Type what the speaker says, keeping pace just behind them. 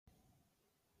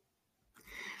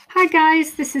Hi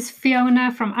guys, this is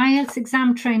Fiona from IELTS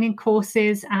Exam Training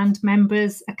Courses and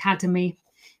Members Academy.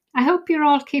 I hope you're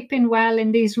all keeping well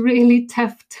in these really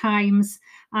tough times,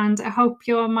 and I hope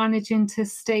you're managing to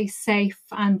stay safe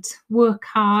and work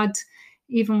hard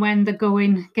even when the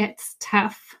going gets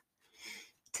tough.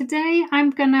 Today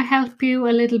I'm going to help you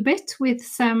a little bit with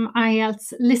some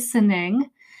IELTS listening.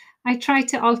 I try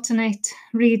to alternate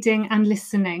reading and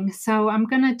listening, so I'm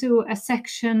going to do a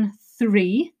section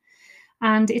 3.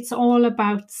 And it's all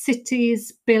about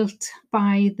cities built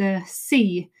by the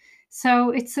sea.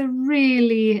 So it's a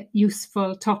really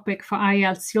useful topic for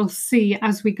IELTS. You'll see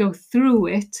as we go through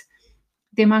it,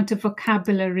 the amount of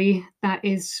vocabulary that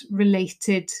is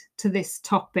related to this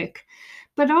topic.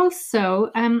 But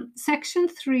also, section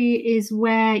 3 is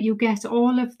where you get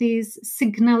all of these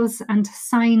signals and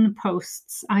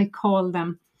signposts, I call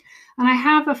them. And I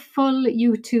have a full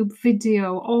YouTube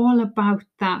video all about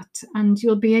that, and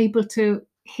you'll be able to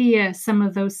hear some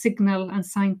of those signal and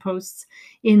signposts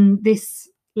in this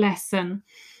lesson,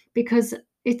 because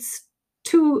it's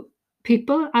two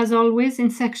people, as always,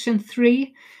 in section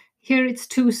 3. Here it's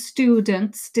two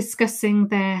students discussing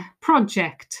their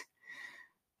project.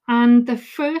 And the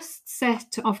first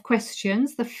set of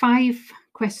questions, the 5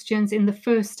 questions in the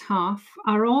first half,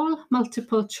 are all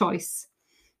multiple choice.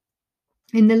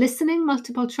 In the listening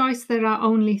multiple choice, there are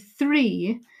only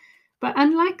 3, but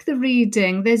unlike the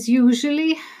reading, there's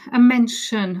usually a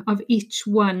mention of each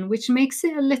one, which makes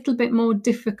it a little bit more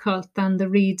difficult than the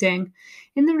reading.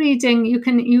 In the reading, you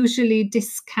can usually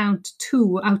discount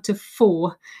 2 out of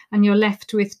 4, and you're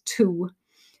left with 2.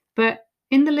 But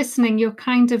in the listening, you're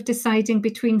kind of deciding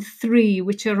between 3,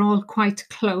 which are all quite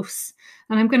close.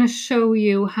 And I'm going to show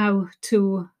you how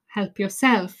to help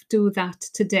yourself do that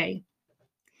today.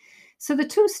 So the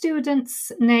two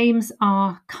students' names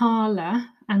are Carla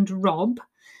and Rob,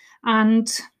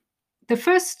 and the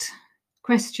first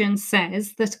question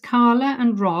says that Carla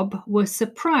and Rob were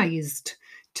surprised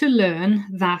to learn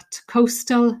that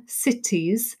coastal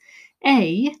cities,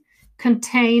 A,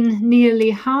 contain nearly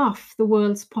half the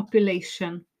world's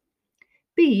population,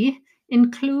 B,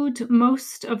 include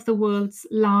most of the world's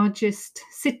largest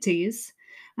cities,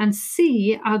 and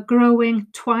C, are growing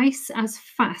twice as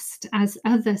fast as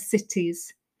other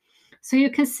cities. So you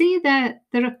can see that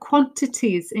there are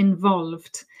quantities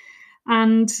involved.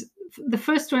 And the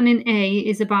first one in A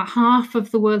is about half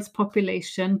of the world's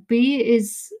population. B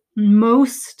is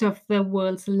most of the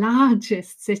world's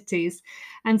largest cities.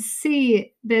 And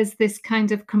C, there's this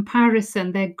kind of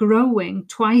comparison. They're growing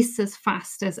twice as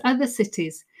fast as other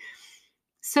cities.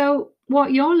 So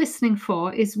what you're listening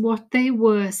for is what they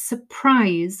were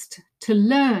surprised to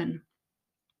learn.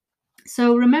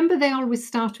 So remember, they always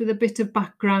start with a bit of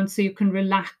background so you can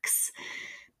relax,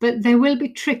 but there will be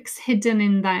tricks hidden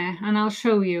in there, and I'll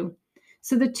show you.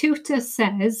 So the tutor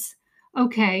says,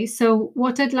 okay, so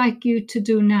what I'd like you to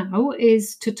do now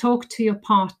is to talk to your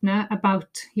partner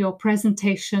about your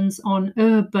presentations on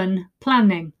urban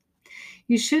planning.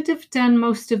 You should have done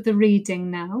most of the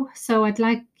reading now, so I'd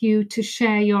like you to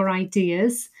share your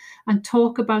ideas and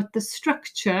talk about the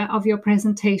structure of your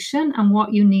presentation and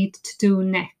what you need to do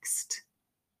next.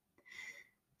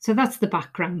 So that's the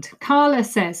background. Carla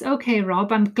says, okay,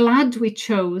 Rob, I'm glad we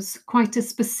chose quite a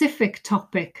specific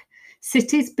topic,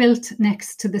 cities built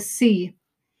next to the sea.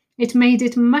 It made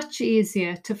it much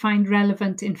easier to find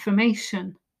relevant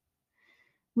information.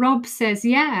 Rob says,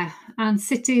 yeah, and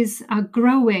cities are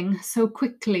growing so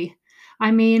quickly.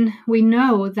 I mean, we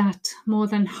know that more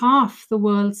than half the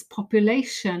world's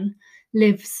population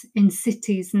lives in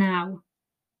cities now.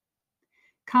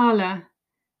 Carla,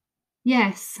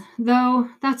 yes, though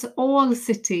that's all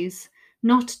cities,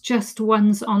 not just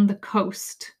ones on the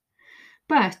coast.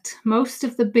 But most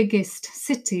of the biggest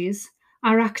cities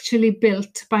are actually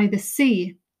built by the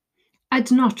sea.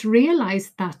 I'd not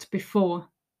realized that before.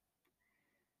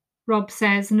 Rob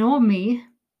says, nor me.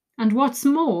 And what's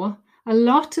more, a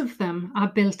lot of them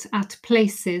are built at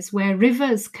places where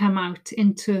rivers come out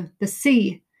into the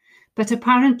sea. But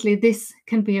apparently this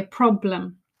can be a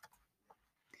problem.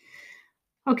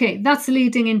 Okay, that's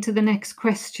leading into the next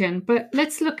question, but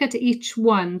let's look at each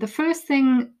one. The first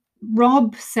thing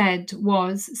Rob said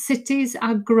was cities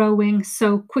are growing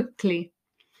so quickly.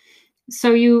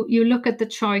 So you look at the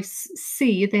choice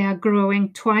C, they are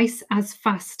growing twice as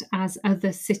fast as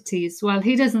other cities. Well,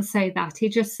 he doesn't say that. He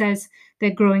just says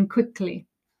they're growing quickly.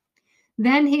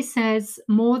 Then he says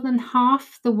more than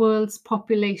half the world's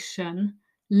population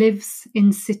lives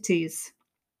in cities.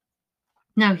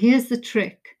 Now, here's the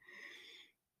trick.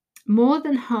 More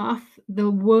than half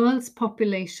the world's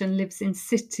population lives in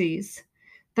cities.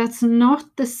 That's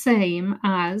not the same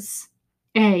as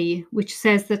A, which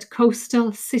says that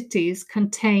coastal cities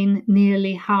contain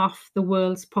nearly half the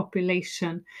world's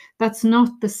population. That's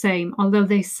not the same, although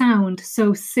they sound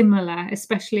so similar,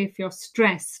 especially if you're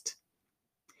stressed.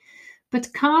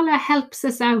 But Carla helps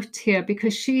us out here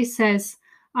because she says,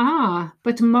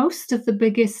 but most of the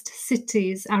biggest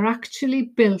cities are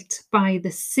actually built by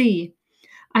the sea.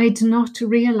 I'd not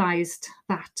realized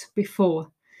that before.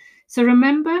 So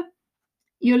remember,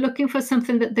 you're looking for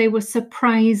something that they were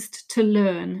surprised to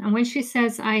learn. And when she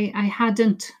says, I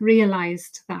hadn't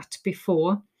realized that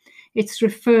before, it's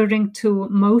referring to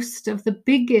most of the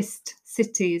biggest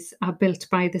cities are built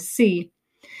by the sea.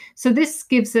 So this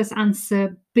gives us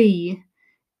answer B,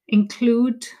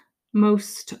 include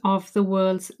most of the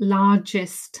world's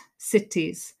largest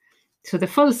cities. So the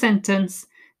full sentence,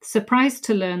 surprised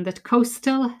to learn that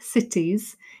coastal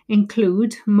cities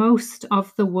include most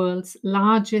of the world's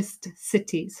largest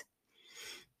cities.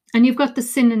 And you've got the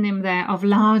synonym there of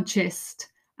largest,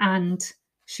 and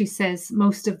she says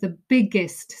most of the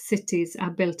biggest cities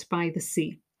are built by the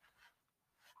sea.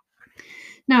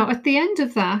 Now, at the end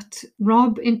of that,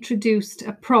 Rob introduced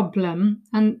a problem,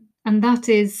 and that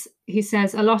is, he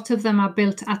says, a lot of them are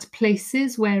built at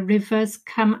places where rivers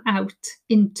come out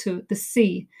into the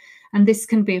sea, and this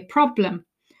can be a problem.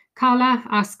 Carla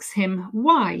asks him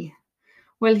why.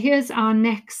 Well, here's our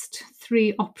next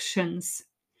three options.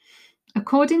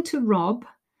 According to Rob,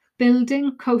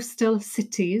 building coastal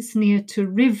cities near to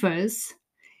rivers,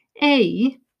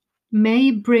 A,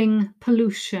 may bring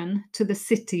pollution to the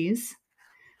cities,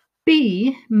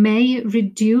 B, may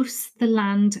reduce the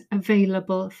land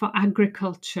available for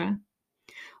agriculture,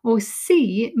 or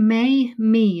C, may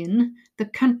mean the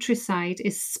countryside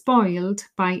is spoiled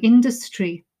by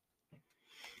industry.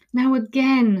 Now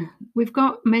again, we've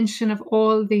got mention of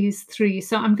all these three,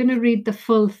 so I'm going to read the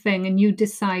full thing and you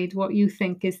decide what you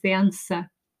think is the answer.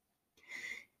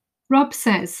 Rob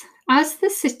says, as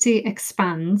the city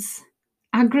expands,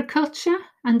 agriculture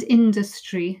and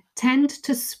industry tend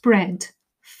to spread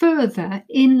further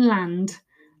inland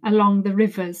along the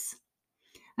rivers.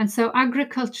 And so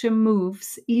agriculture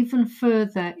moves even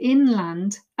further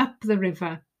inland up the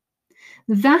river.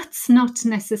 That's not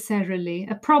necessarily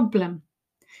a problem,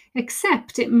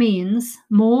 except it means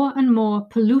more and more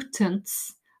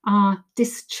pollutants are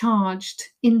discharged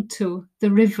into the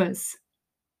rivers.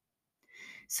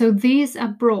 So these are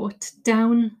brought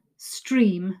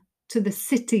downstream to the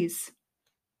cities.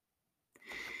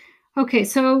 Okay,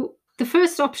 so the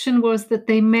first option was that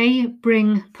they may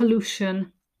bring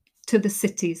pollution to the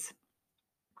cities.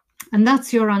 And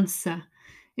that's your answer.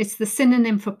 It's the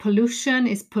synonym for pollution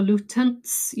is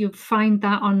pollutants. You'll find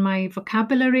that on my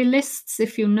vocabulary lists.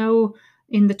 If you know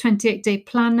in the 28-day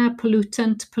planner,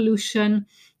 pollutant, pollution,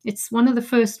 it's one of the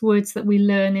first words that we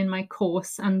learn in my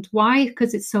course. And why?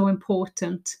 Because it's so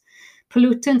important.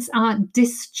 Pollutants are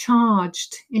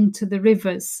discharged into the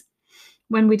rivers.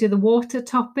 When we do the water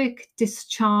topic,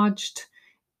 discharged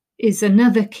is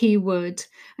another key word.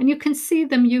 And you can see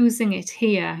them using it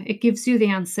here. It gives you the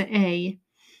answer A.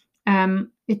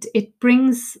 It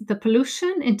brings the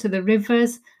pollution into the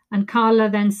rivers, and Carla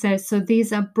then says, so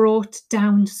these are brought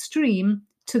downstream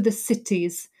to the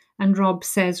cities. And Rob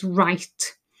says,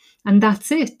 right. And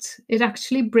that's it. It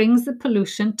actually brings the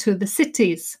pollution to the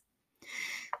cities.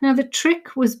 Now the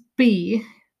trick was B.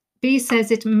 B says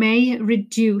it may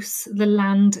reduce the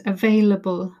land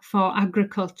available for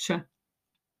agriculture.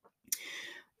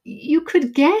 You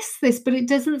could guess this, but it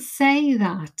doesn't say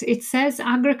that. It says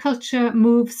agriculture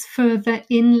moves further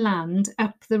inland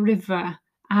up the river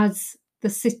as the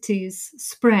cities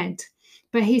spread.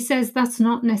 But he says that's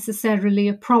not necessarily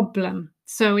a problem,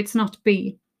 so it's not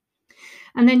B.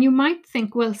 And then you might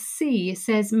think, well, C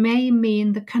says may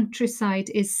mean the countryside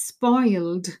is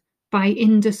spoiled by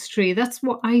industry. That's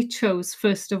what I chose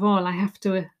first of all, I have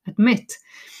to admit.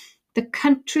 The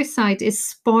countryside is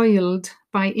spoiled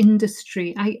by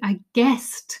industry. I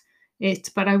guessed it,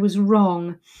 but I was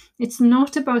wrong. It's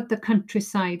not about the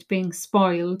countryside being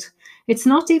spoiled. It's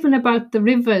not even about the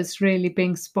rivers really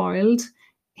being spoiled.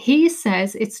 He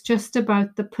says it's just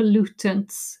about the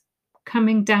pollutants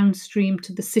coming downstream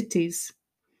to the cities.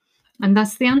 And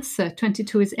that's the answer.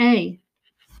 22 is A.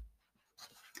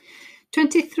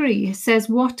 23 says,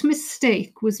 what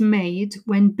mistake was made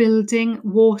when building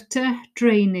water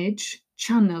drainage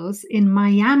channels in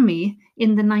Miami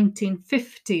in the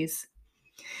 1950s?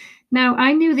 Now,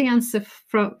 I knew the answer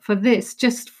for this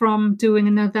just from doing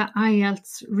another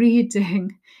IELTS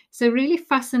reading. So really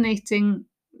fascinating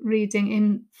reading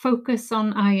in Focus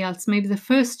on IELTS. Maybe the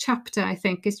first chapter, I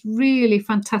think, is really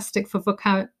fantastic for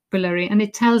vocabulary, and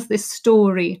it tells this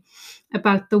story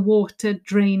about the water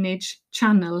drainage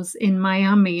channels in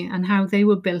Miami and how they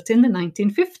were built in the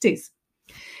 1950s.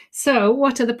 So,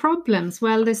 what are the problems?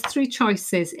 Well, there's three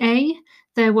choices. A,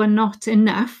 there were not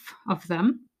enough of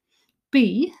them.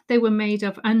 B, they were made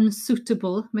of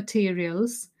unsuitable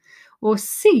materials. Or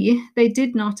C, they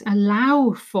did not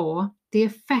allow for the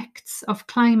effects of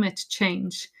climate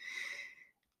change.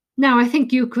 Now, I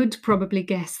think you could probably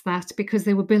guess that because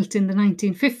they were built in the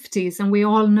 1950s, and we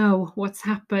all know what's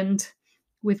happened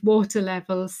with water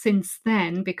levels since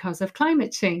then because of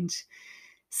climate change.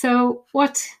 So,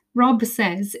 what Rob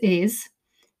says is,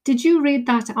 did you read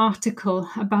that article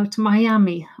about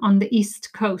Miami on the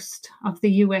east coast of the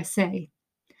USA?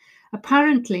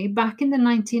 Apparently, back in the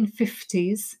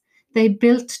 1950s, they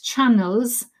built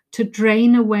channels to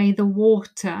drain away the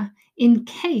water in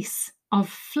case of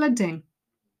flooding.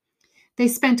 They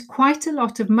spent quite a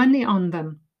lot of money on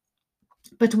them.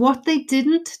 But what they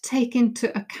didn't take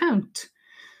into account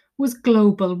was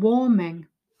global warming.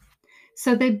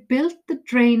 So they built the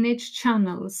drainage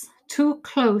channels too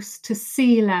close to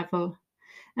sea level.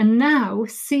 And now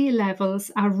sea levels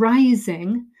are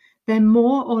rising. They're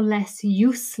more or less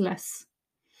useless.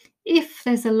 If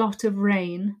there's a lot of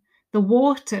rain, the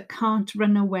water can't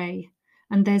run away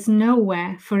and there's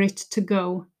nowhere for it to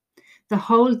go. The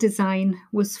whole design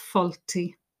was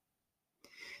faulty.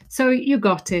 So you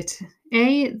got it.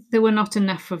 A, there were not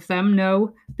enough of them,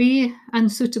 no. B,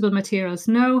 unsuitable materials,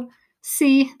 no.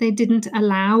 C, they didn't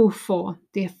allow for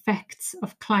the effects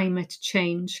of climate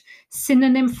change.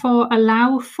 Synonym for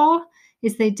allow for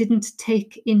is they didn't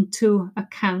take into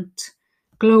account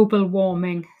global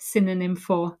warming, synonym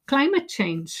for climate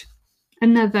change.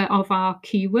 Another of our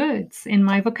key words in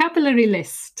my vocabulary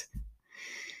list.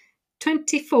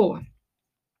 24.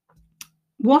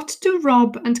 What do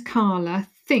Rob and Carla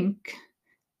think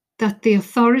that the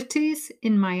authorities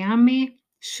in Miami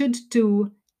should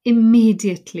do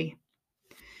immediately?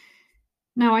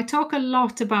 Now, I talk a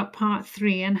lot about part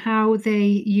 3 and how they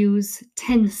use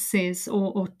tenses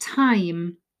or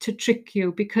time to trick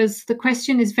you, because the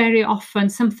question is very often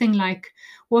something like,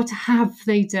 what have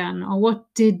they done? Or what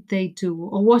did they do?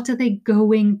 Or what are they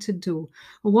going to do?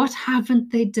 Or what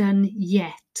haven't they done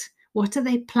yet? What are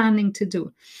they planning to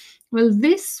do? Well,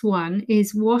 this one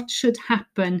is what should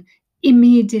happen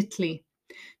immediately.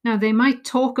 Now, they might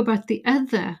talk about the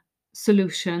other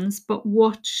solutions, but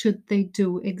what should they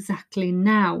do exactly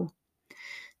now?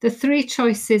 The three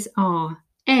choices are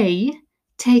A,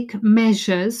 take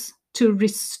measures to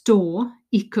restore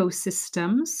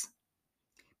ecosystems.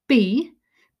 B,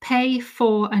 pay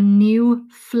for a new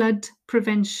flood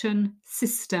prevention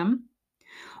system.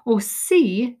 Or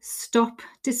C, stop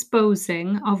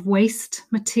disposing of waste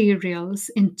materials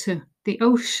into the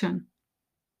ocean.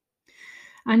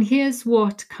 And here's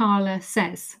what Carla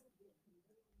says.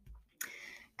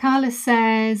 Carla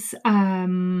says,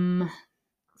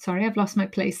 sorry, I've lost my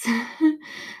place.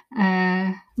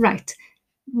 Right.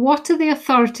 What are the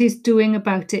authorities doing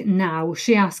about it now?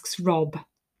 She asks Rob.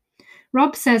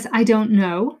 Rob says, I don't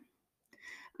know.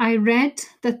 I read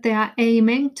that they are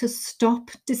aiming to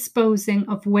stop disposing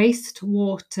of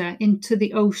wastewater into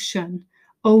the ocean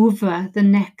over the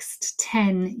next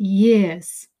 10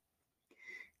 years.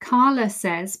 Carla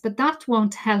says, but that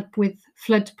won't help with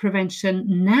flood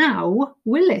prevention now,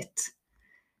 will it?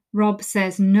 Rob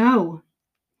says, no.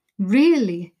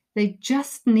 Really, they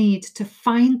just need to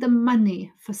find the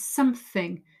money for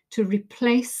something to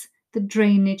replace the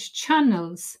drainage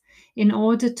channels in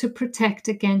order to protect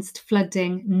against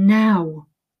flooding now.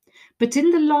 But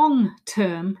in the long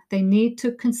term, they need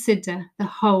to consider the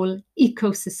whole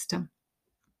ecosystem.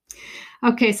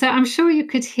 Okay, so I'm sure you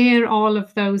could hear all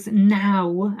of those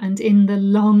now and in the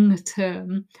long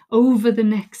term over the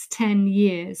next 10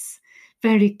 years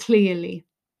very clearly.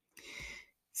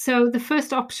 So the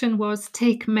first option was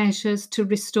take measures to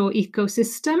restore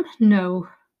ecosystem. No,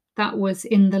 that was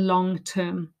in the long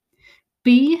term.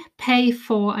 B, pay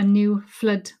for a new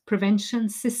flood prevention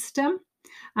system.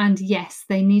 And yes,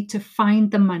 they need to find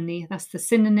the money. That's the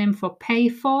synonym for pay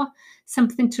for,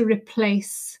 something to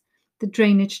replace the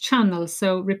drainage channel.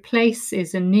 So replace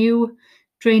is a new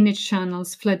drainage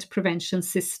channels flood prevention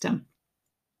system.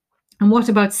 And what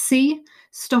about C?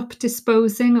 Stop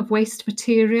disposing of waste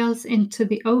materials into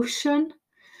the ocean?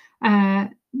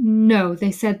 No,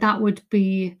 they said that would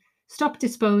be stop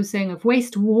disposing of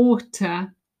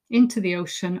wastewater into the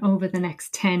ocean over the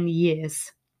next 10 years.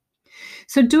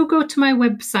 So do go to my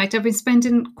website. I've been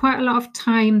spending quite a lot of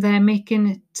time there making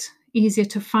it easier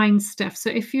to find stuff. So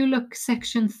if you look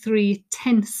section 3,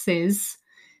 tenses,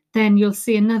 then you'll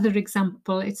see another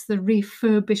example. It's the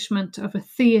refurbishment of a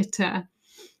theatre.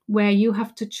 where you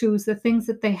have to choose the things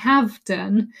that they have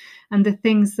done and the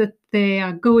things that they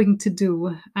are going to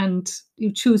do. And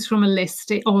you choose from a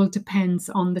list. It all depends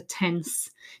on the tense.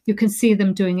 You can see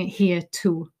them doing it here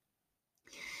too.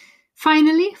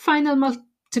 Finally, final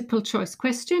multiple choice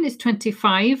question is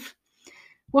 25.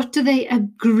 What do they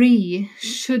agree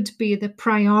should be the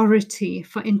priority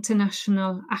for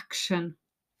international action?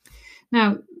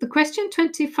 Now, the question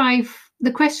 25,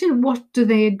 the question what do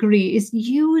they agree is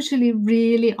usually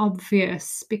really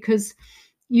obvious, because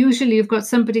usually you've got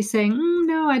somebody saying,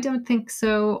 no, I don't think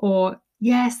so, or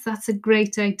yes, that's a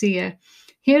great idea.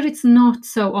 Here it's not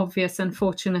so obvious,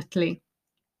 unfortunately.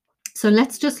 So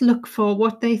let's just look for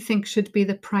what they think should be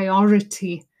the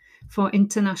priority for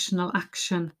international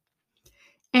action.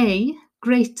 A,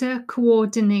 greater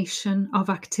coordination of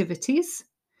activities.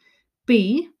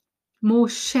 B, more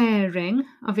sharing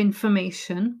of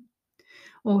information.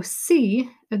 Or C,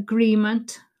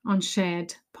 agreement on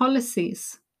shared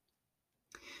policies.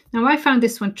 Now, I found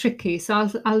this one tricky, so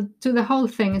I'll do the whole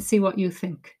thing and see what you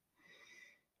think.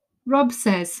 Rob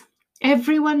says,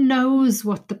 everyone knows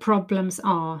what the problems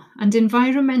are, and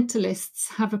environmentalists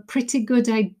have a pretty good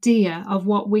idea of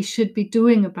what we should be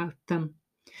doing about them.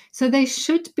 So they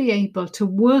should be able to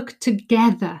work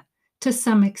together to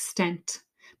some extent,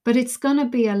 but it's going to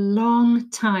be a long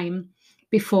time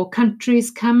before countries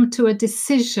come to a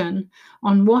decision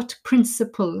on what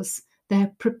principles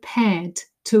they're prepared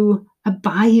to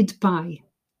abide by.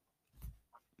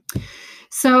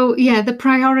 So, yeah, the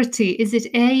priority, is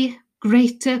it A,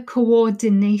 greater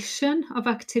coordination of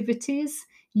activities?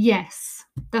 Yes,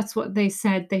 that's what they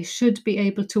said. They should be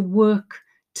able to work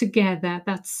together.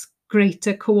 That's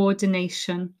greater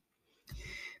coordination.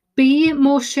 B,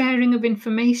 more sharing of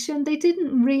information. They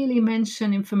didn't really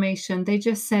mention information. They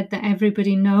just said that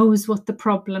everybody knows what the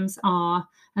problems are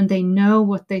and they know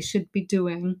what they should be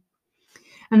doing.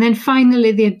 And then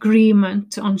finally, the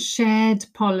agreement on shared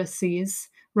policies.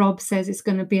 Rob says it's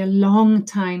going to be a long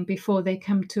time before they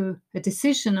come to a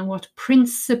decision on what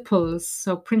principles,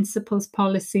 so principles,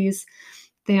 policies,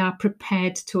 they are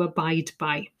prepared to abide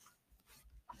by.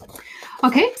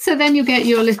 Okay, so then you get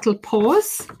your little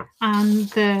pause, and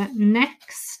the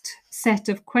next set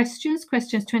of questions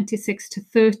 26 to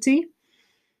 30,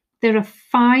 there are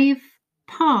 5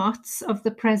 parts of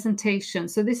the presentation.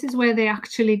 So this is where they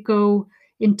actually go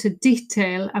into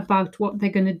detail about what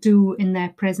they're going to do in their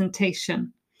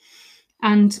presentation.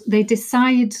 And they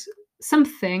decide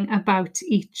something about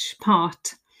each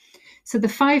part. So the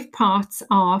 5 parts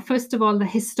are, first of all, the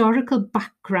historical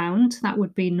background. That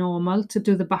would be normal to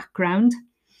do the background.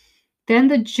 Then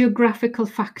the geographical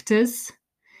factors,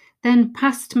 then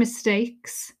past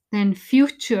mistakes, then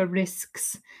future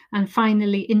risks, and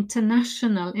finally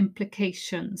international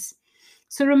implications.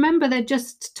 So remember, they're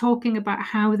just talking about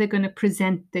how they're going to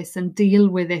present this and deal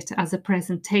with it as a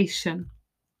presentation.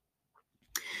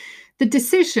 The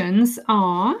decisions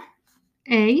are: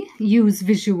 A, use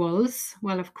visuals.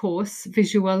 Well, of course,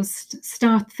 visuals,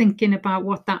 start thinking about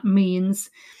what that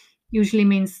means. Usually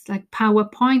means like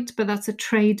PowerPoint, but that's a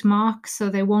trademark, so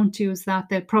they won't use that.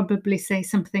 They'll probably say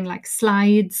something like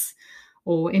slides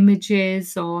or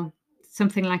images or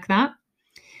something like that.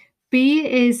 B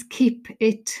is keep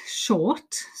it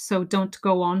short, so don't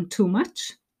go on too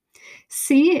much.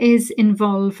 C is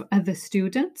involve other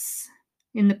students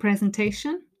in the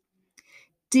presentation.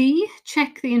 D,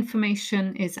 check the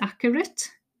information is accurate.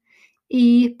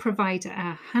 E, provide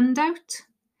a handout.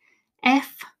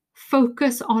 F,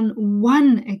 focus on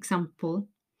one example.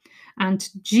 And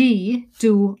G,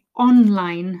 do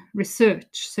online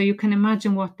research. So you can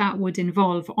imagine what that would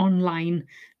involve: online,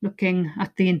 looking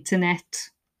at the internet,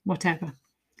 whatever.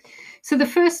 So the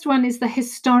first one is the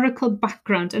historical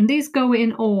background, and these go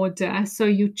in order. So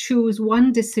you choose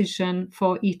one decision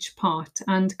for each part.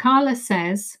 And Carla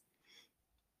says,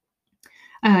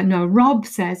 Rob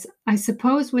says, I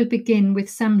suppose we'll begin with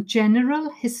some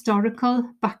general historical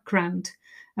background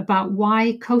about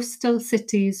why coastal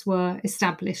cities were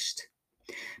established.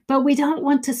 But we don't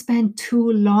want to spend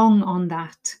too long on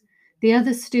that. The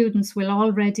other students will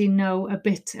already know a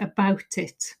bit about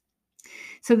it.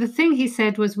 So the thing he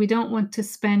said was, we don't want to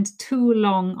spend too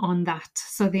long on that.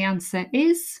 So the answer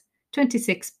is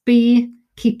 26B,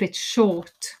 keep it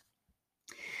short.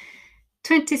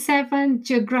 27,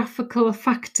 geographical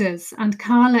factors, and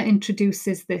Carla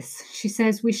introduces this. She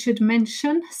says we should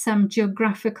mention some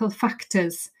geographical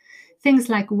factors, things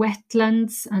like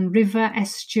wetlands and river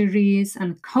estuaries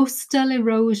and coastal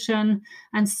erosion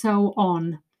and so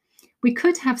on. We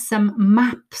could have some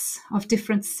maps of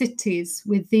different cities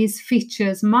with these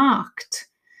features marked.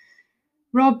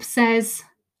 Rob says,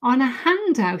 on a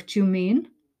handout, you mean?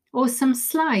 or some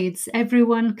slides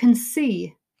everyone can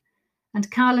see? And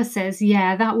Carla says,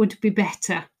 yeah, that would be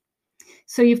better.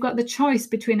 So you've got the choice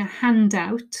between a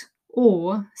handout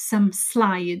or some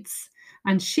slides.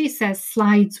 And she says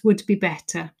slides would be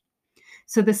better.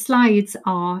 So the slides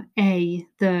are A,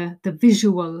 the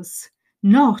visuals,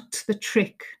 not the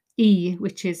trick, E,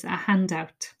 which is a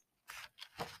handout.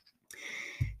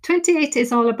 28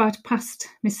 is all about past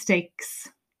mistakes.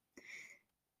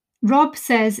 Rob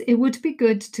says it would be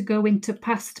good to go into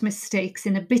past mistakes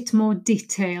in a bit more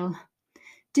detail.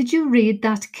 Did you read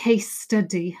that case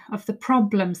study of the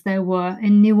problems there were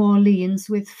in New Orleans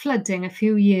with flooding a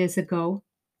few years ago?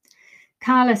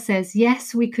 Carla says,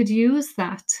 yes, we could use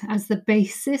that as the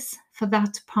basis for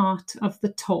that part of the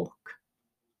talk.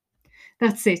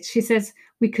 That's it. She says,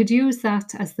 we could use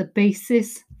that as the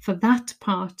basis for that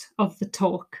part of the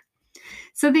talk.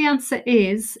 So the answer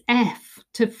is F,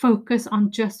 to focus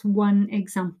on just one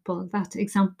example, that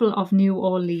example of New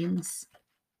Orleans.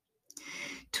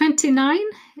 29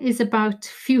 is about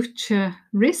future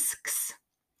risks.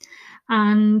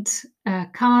 And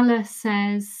Carla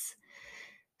says,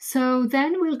 so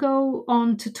then we'll go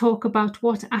on to talk about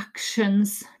what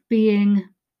actions being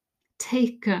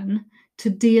taken to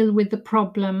deal with the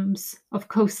problems of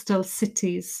coastal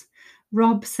cities.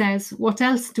 Rob says, what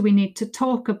else do we need to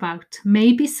talk about?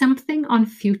 Maybe something on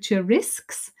future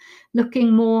risks,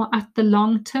 looking more at the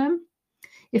long term,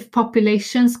 if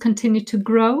populations continue to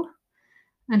grow.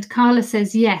 And Carla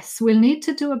says, yes, we'll need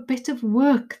to do a bit of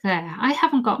work there. I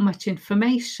haven't got much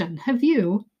information. Have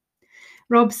you?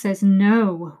 Rob says,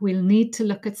 no, we'll need to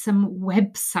look at some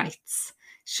websites.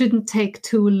 Shouldn't take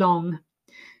too long.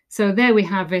 So there we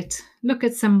have it. Look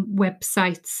at some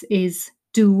websites is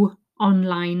do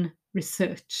online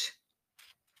research.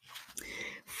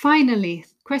 Finally,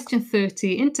 question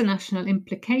 30, international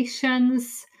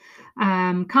implications.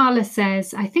 Carla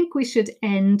says, I think we should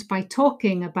end by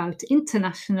talking about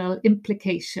international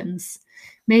implications.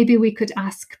 Maybe we could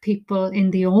ask people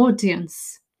in the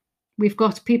audience. We've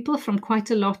got people from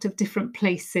quite a lot of different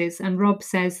places, and Rob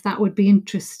says that would be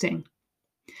interesting.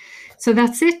 So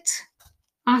that's it.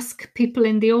 Ask people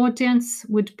in the audience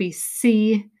would be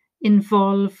C,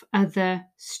 involve other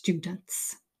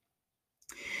students.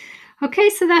 Okay,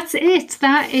 so that's it.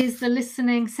 That is the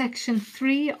listening section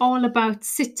 3, all about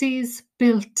cities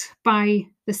built by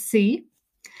the sea.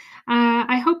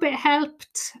 I hope it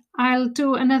helped. I'll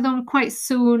do another one quite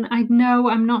soon. I know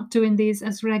I'm not doing these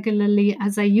as regularly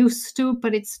as I used to,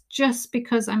 but it's just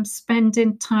because I'm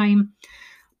spending time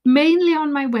mainly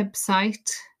on my website,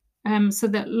 so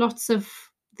that lots of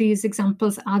these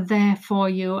examples are there for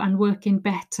you and working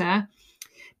better.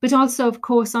 But also, of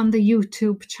course, on the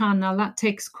YouTube channel, that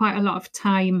takes quite a lot of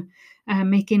time,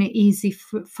 making it easy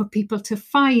for people to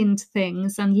find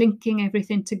things and linking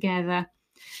everything together.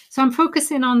 So I'm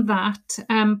focusing on that,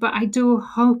 but I do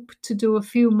hope to do a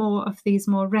few more of these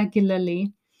more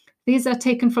regularly. These are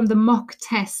taken from the mock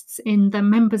tests in the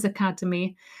Members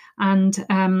Academy, and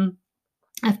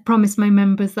I've promised my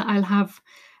members that I'll have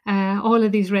all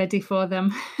of these ready for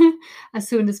them as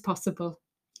soon as possible.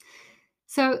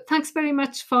 So thanks very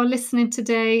much for listening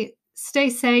today. Stay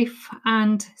safe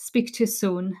and speak to you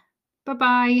soon.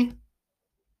 Bye-bye.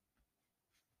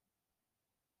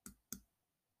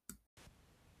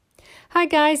 Hi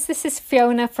guys, this is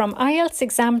Fiona from IELTS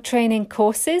Exam Training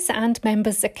Courses and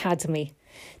Members Academy.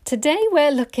 Today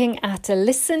we're looking at a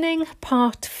listening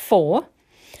part 4,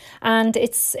 and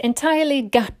it's entirely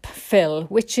gap fill,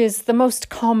 which is the most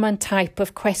common type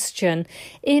of question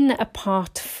in a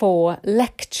part 4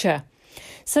 lecture.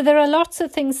 So there are lots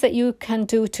of things that you can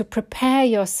do to prepare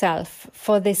yourself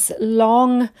for this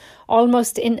long,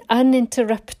 almost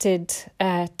uninterrupted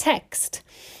text.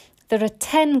 There are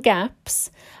 10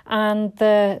 gaps, and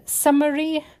the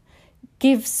summary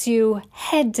gives you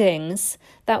headings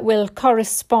that will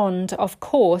correspond, of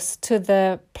course, to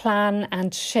the plan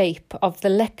and shape of the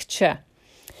lecture.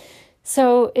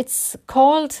 So it's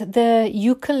called the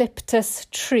eucalyptus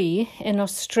tree in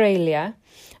Australia,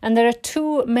 and there are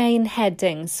 2 main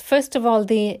headings. First of all,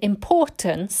 the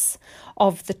importance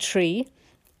of the tree,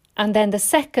 and then the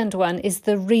second one is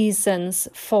the reasons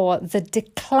for the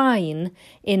decline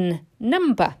in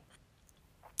number.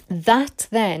 That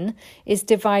then is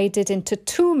divided into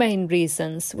 2 main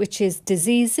reasons, which is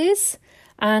diseases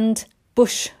and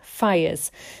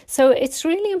bushfires. So it's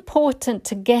really important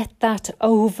to get that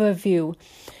overview,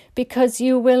 because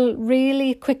you will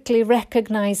really quickly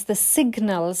recognize the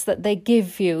signals that they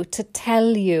give you to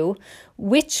tell you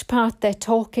which part they're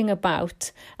talking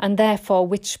about, and therefore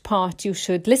which part you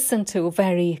should listen to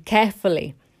very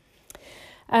carefully.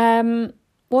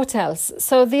 What else?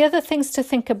 So the other things to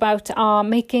think about are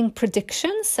making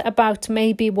predictions about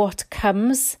maybe what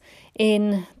comes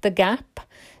in the gap.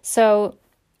 So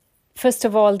first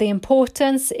of all, the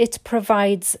importance, it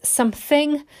provides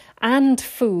something and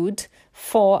food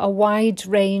for a wide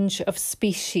range of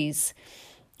species.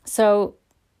 So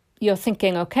you're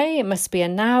thinking, okay, it must be a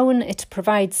noun. It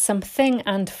provides something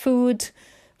and food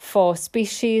for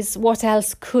species. What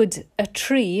else could a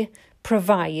tree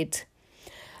provide?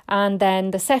 And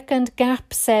then the second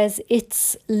gap says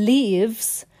its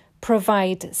leaves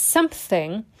provide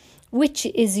something which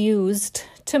is used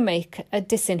to make a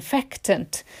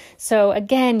disinfectant. So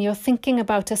again, you're thinking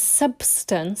about a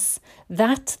substance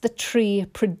that the tree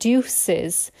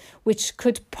produces, which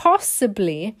could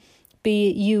possibly be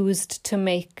used to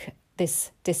make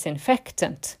this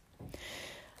disinfectant.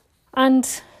 And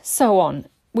so on.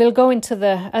 We'll go into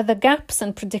the other gaps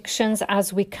and predictions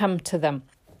as we come to them.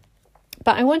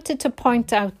 But I wanted to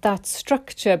point out that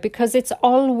structure because it's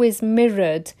always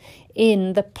mirrored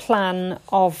in the plan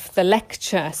of the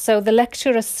lecture. So the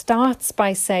lecturer starts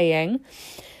by saying,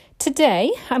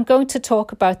 today I'm going to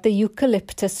talk about the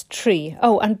eucalyptus tree.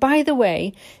 Oh, and by the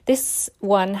way, this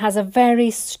one has a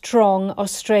very strong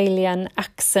Australian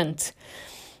accent.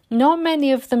 Not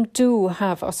many of them do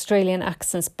have Australian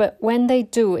accents, but when they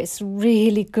do, it's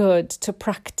really good to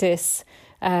practice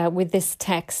with this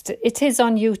text. It is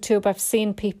on YouTube. I've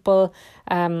seen people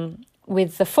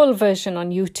with the full version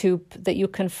on YouTube that you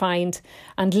can find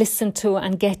and listen to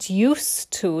and get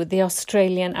used to. The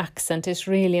Australian accent is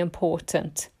really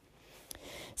important.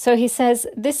 So he says,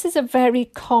 this is a very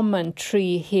common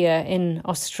tree here in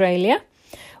Australia,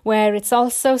 where it's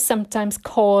also sometimes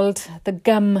called the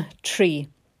gum tree.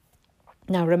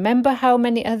 Now, remember how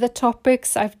many other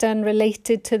topics I've done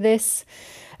related to this,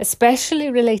 especially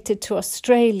related to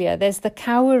Australia. There's the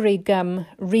Kauri gum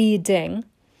reading,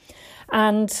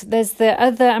 and there's the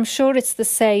other, I'm sure it's the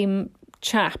same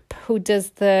chap who does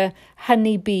the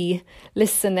honeybee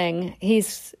listening.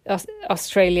 He's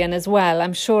Australian as well.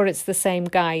 I'm sure it's the same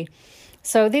guy.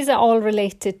 So these are all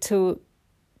related to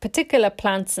particular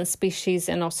plants and species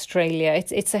in Australia.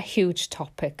 It's a huge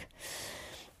topic.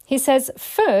 He says,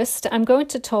 first, I'm going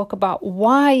to talk about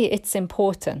why it's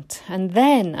important, and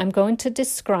then I'm going to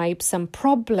describe some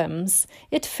problems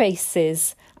it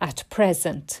faces at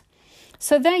present.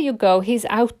 So there you go. He's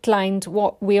outlined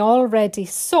what we already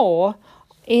saw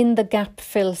in the gap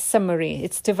fill summary.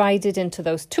 It's divided into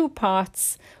those two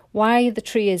parts, why the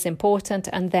tree is important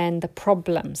and then the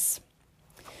problems.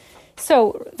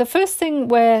 So the first thing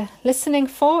we're listening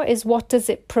for is what does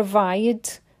it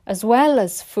provide as well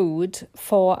as food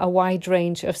for a wide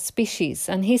range of species.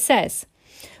 And he says,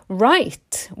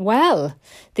 right, well,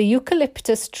 the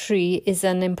eucalyptus tree is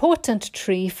an important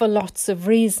tree for lots of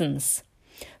reasons.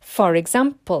 For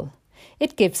example,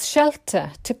 it gives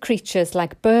shelter to creatures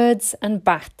like birds and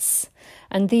bats.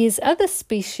 And these and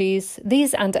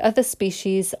other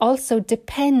species also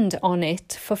depend on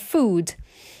it for food,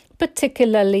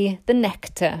 particularly the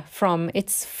nectar from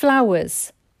its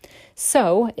flowers.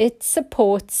 So it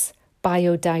supports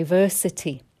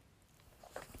biodiversity.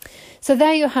 So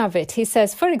there you have it. He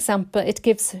says, for example, it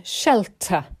gives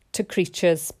shelter to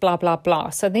creatures, blah, blah,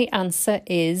 blah. So the answer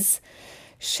is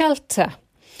shelter.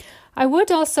 I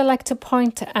would also like to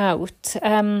point out,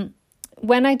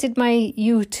 when I did my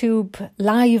YouTube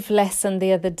live lesson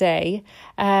the other day,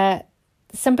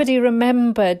 somebody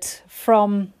remembered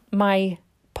from my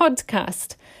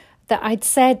podcast that I'd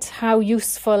said how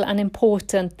useful and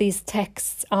important these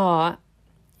texts are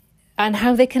and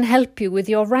how they can help you with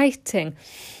your writing.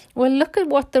 Well, look at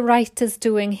what the writer's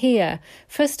doing here.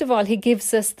 First of all, he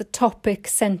gives us the topic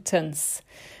sentence.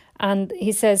 And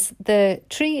he says, the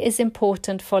tree is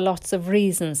important for lots of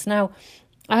reasons. Now,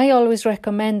 I always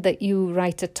recommend that you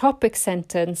write a topic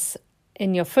sentence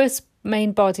in your first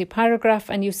main body paragraph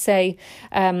and you say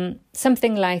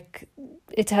something like,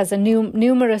 it has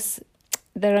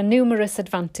there are numerous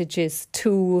advantages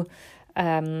to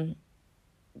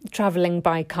travelling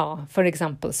by car, for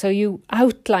example. So you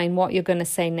outline what you're going to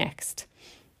say next.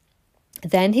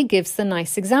 Then he gives the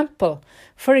nice example.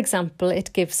 For example,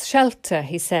 it gives shelter,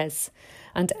 he says,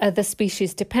 and other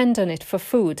species depend on it for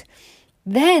food.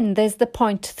 Then there's the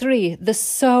point 3, the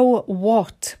so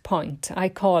what point, I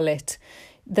call it.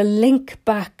 The link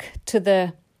back to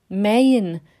the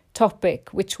main topic,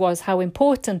 which was how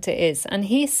important it is. And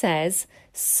he says,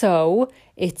 so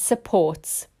it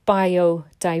supports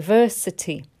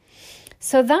biodiversity.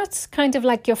 So that's kind of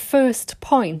like your first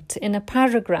point in a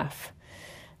paragraph.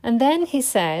 And then he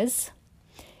says,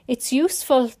 it's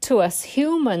useful to us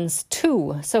humans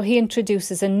too. So he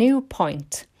introduces a new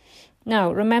point.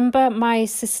 Now, remember, my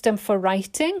system for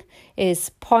writing is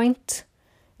point,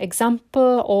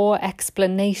 example, or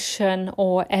explanation,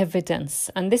 or evidence.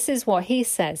 And this is what he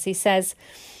says. He says,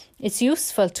 it's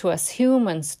useful to us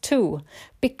humans too,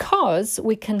 because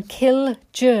we can kill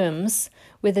germs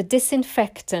with a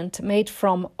disinfectant made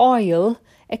from oil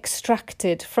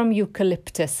extracted from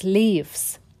eucalyptus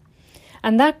leaves.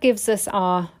 And that gives us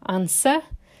our answer.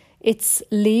 Its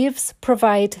leaves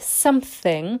provide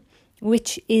something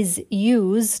which is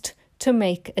used to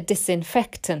make a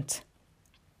disinfectant.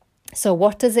 So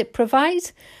what does it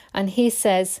provide? And he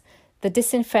says the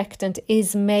disinfectant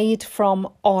is made from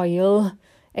oil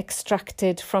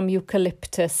extracted from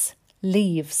eucalyptus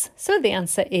leaves. So the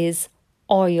answer is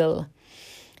oil.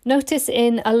 Notice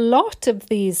in a lot of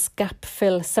these gap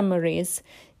fill summaries,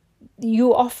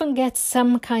 you often get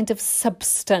some kind of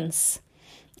substance.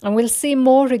 And we'll see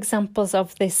more examples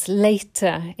of this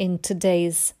later in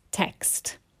today's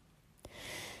text.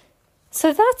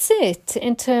 So that's it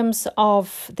in terms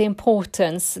of the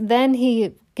importance. Then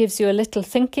he gives you a little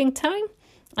thinking time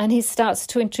and he starts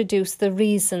to introduce the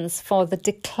reasons for the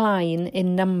decline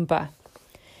in number.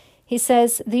 He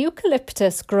says the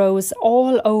eucalyptus grows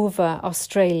all over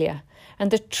Australia and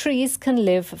the trees can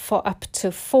live for up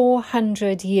to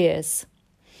 400 years.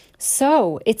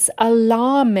 So it's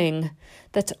alarming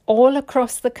that all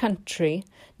across the country,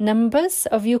 numbers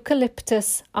of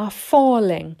eucalyptus are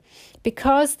falling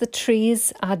because the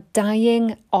trees are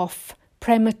dying off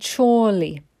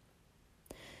prematurely.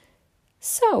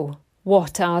 So,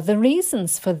 what are the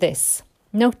reasons for this?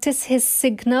 Notice his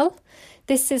signal.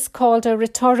 This is called a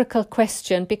rhetorical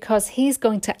question because he's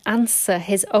going to answer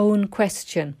his own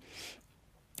question.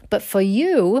 But for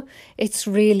you, it's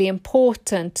really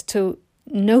important to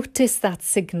notice that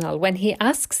signal. When he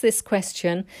asks this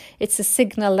question, it's a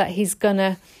signal that he's going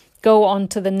to go on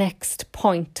to the next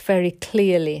point very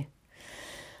clearly.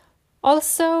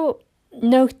 Also,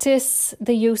 notice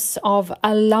the use of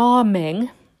alarming.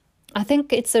 I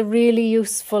think it's a really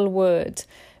useful word.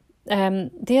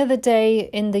 The other day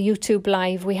in the YouTube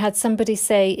live, we had somebody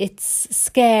say it's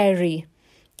scary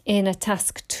in a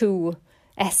task 2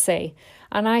 essay.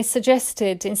 And I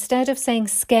suggested instead of saying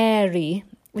scary,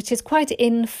 which is quite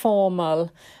informal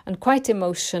and quite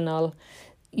emotional,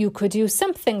 you could use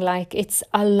something like it's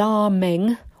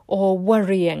alarming or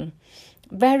worrying.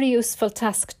 Very useful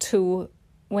task 2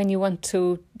 when you want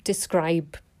to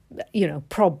describe,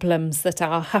 problems that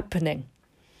are happening.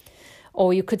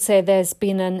 Or you could say there's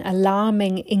been an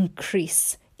alarming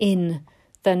increase in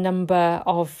the number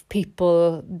of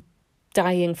people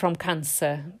dying from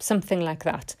cancer, something like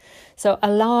that. So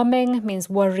alarming means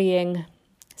worrying,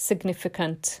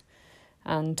 significant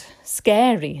and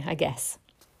scary, I guess.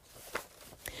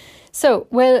 So,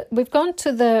 we've gone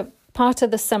to the part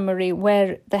of the summary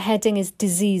where the heading is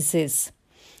diseases,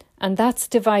 and that's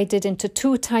divided into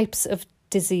 2 types of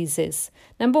diseases.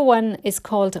 Number 1 is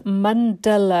called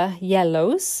Mundella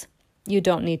yellows. You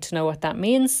don't need to know what that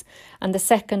means. And the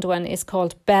second one is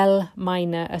called Bell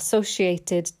minor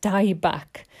associated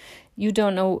dieback. You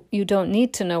don't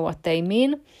need to know what they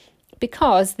mean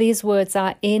because these words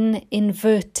are in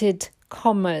inverted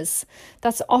commas.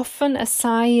 That's often a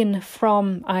sign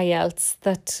from IELTS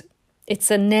that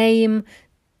it's a name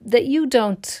that you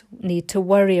don't need to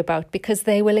worry about because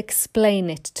they will explain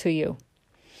it to you.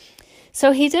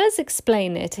 So he does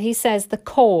explain it. He says the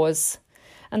cause,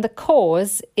 and the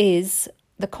cause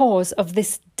of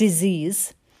this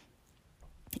disease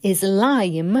is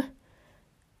lime,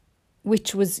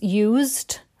 which was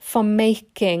used for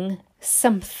making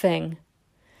something,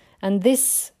 and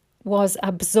this was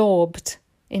absorbed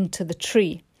into the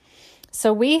tree.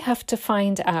 So we have to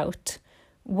find out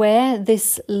where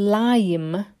this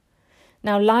lime,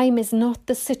 now lime is not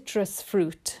the citrus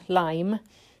fruit lime,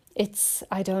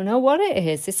 I don't know what it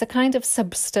is. It's a kind of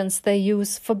substance they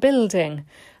use for building.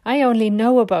 I only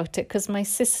know about it because my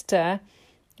sister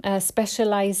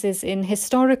specialises in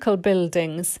historical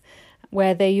buildings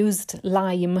where they used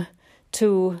lime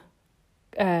to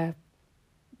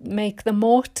make the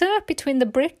mortar between the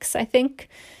bricks, I think.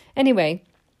 Anyway,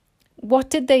 what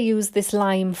did they use this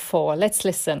lime for? Let's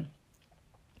listen.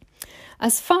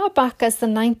 As far back as the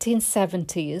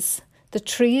 1970s, the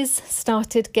trees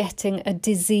started getting a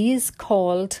disease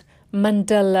called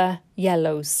Mundella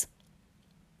yellows.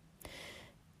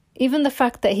 Even the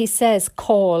fact that he says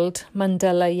called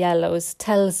Mundella yellows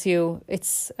tells you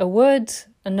it's a word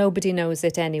and nobody knows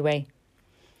it anyway.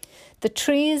 The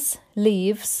tree's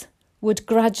leaves would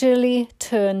gradually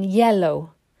turn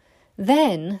yellow.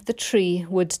 Then the tree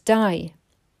would die.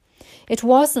 It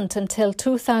wasn't until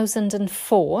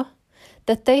 2004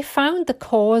 that they found the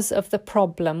cause of the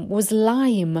problem was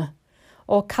lime.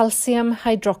 or calcium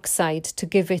hydroxide to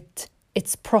give it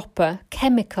its proper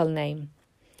chemical name,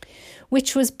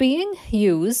 which was being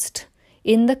used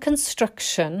in the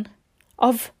construction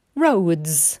of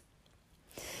roads.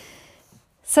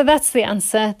 So that's the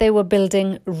answer. They were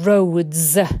building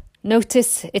roads.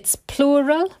 Notice it's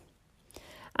plural,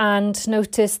 and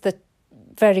notice the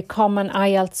very common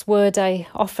IELTS word I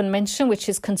often mention, which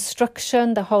is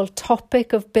construction. The whole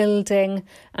topic of building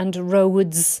and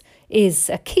roads is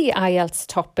a key IELTS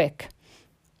topic.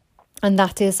 And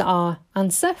that is our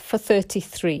answer for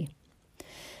 33.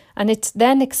 And it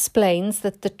then explains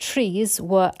that the trees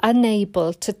were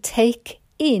unable to take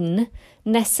in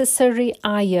necessary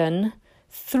iron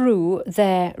through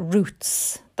their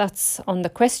roots. That's on the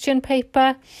question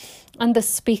paper. And the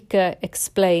speaker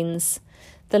explains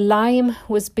the lime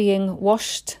was being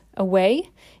washed away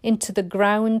into the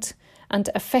ground and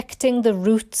affecting the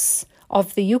roots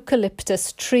of the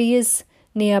eucalyptus trees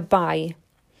nearby.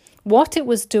 What it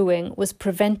was doing was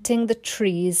preventing the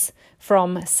trees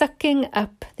from sucking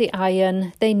up the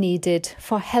iron they needed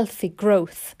for healthy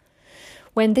growth.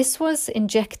 When this was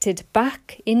injected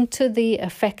back into the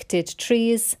affected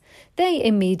trees, they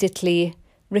immediately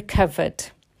recovered.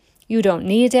 You don't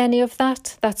need any of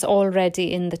that. That's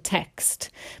already in the text.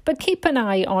 But keep an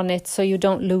eye on it so you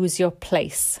don't lose your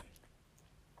place.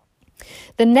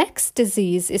 The next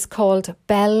disease is called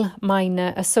Bell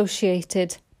Minor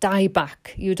Associated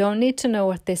Dieback. You don't need to know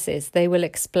what this is. They will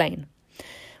explain.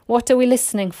 What are we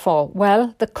listening for?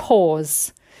 Well, the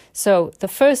cause. So the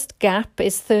first gap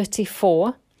is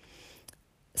 34.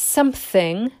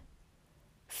 Something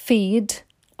feed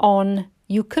on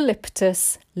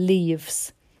eucalyptus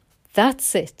leaves.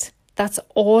 That's it. That's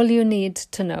all you need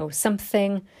to know.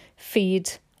 Something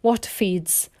feed. What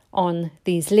feeds on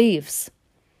these leaves?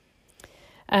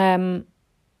 Very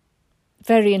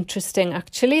interesting,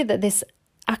 actually, that this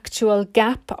actual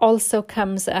gap also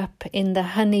comes up in the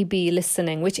honeybee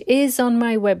listening, which is on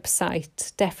my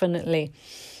website, definitely.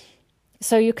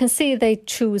 So you can see they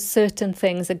choose certain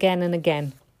things again and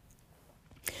again.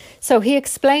 So he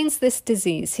explains this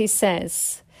disease. He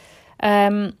says,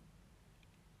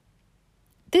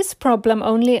 this problem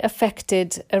only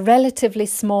affected a relatively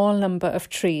small number of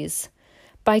trees.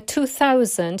 By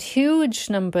 2000, huge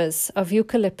numbers of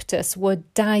eucalyptus were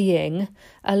dying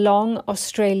along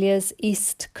Australia's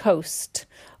east coast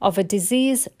of a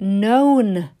disease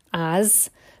known as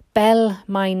Bell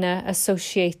Minor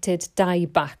Associated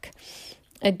Dieback.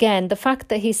 Again, the fact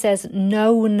that he says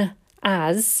known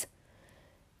as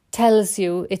tells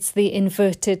you it's the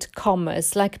inverted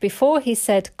commas. Like before, he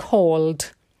said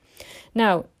called.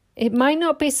 Now, it might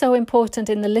not be so important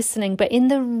in the listening, but in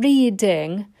the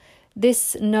reading,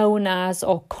 this known as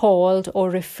or called or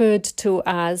referred to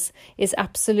as is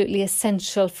absolutely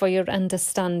essential for your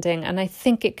understanding. And I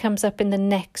think it comes up in the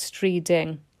next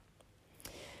reading.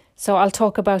 So I'll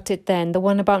talk about it then. The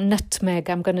one about nutmeg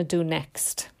I'm going to do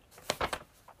next.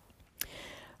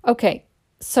 Okay,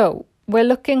 so we're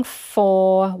looking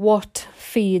for what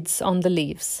feeds on the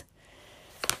leaves.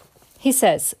 He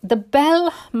says, the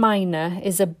bell minor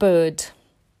is a bird,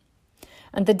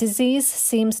 and the disease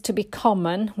seems to be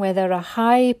common where there are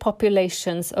high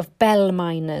populations of bell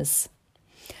miners.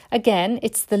 Again,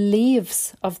 it's the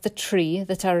leaves of the tree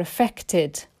that are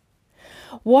affected.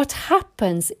 What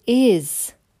happens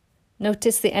is,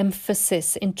 notice the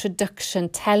emphasis, introduction,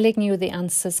 telling you the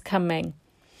answers coming.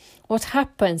 What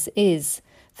happens is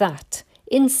that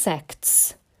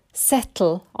insects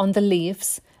settle on the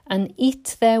leaves and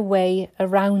eat their way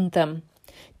around them,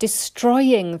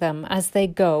 destroying them as they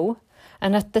go,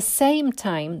 and at the same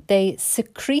time they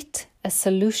secrete a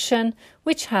solution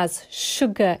which has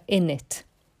sugar in it.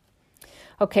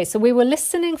 Okay, so we were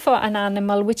listening for an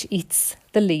animal which eats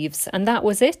the leaves, and that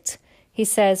was it. He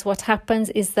says what happens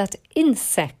is that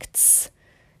insects,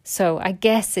 so I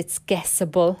guess it's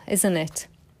guessable, isn't it?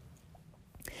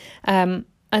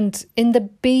 And in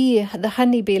the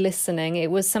honeybee listening,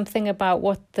 it was something about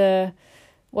what the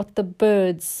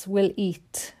birds will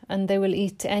eat, and they will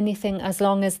eat anything as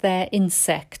long as they're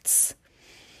insects.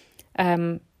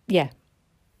 Yeah,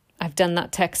 I've done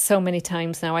that text so many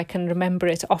times now, I can remember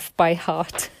it off by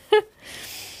heart.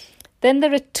 Then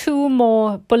there are 2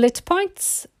 more bullet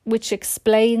points, which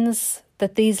explains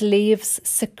that these leaves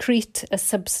secrete a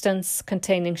substance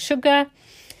containing sugar,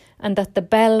 and that the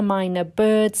bell minor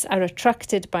birds are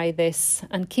attracted by this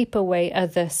and keep away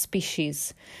other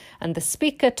species. And the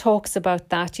speaker talks about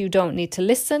that. You don't need to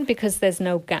listen because there's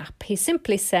no gap. He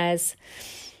simply says,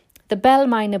 the bell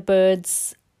minor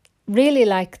birds really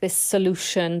like this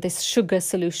solution, this sugar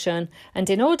solution, and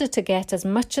in order to get as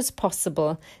much as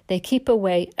possible, they keep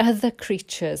away other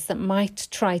creatures that might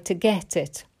try to get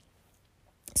it.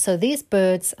 So these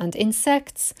birds and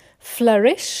insects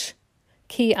flourish,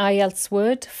 key IELTS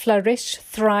word, flourish,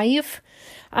 thrive,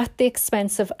 at the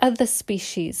expense of other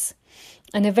species.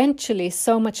 And eventually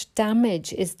so much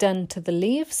damage is done to the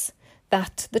leaves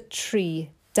that the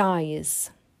tree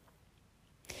dies.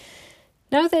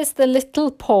 Now there's the little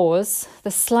pause,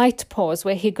 the slight pause,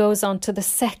 where he goes on to the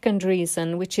second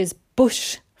reason, which is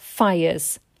bush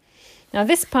fires. Now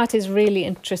this part is really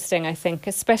interesting, I think,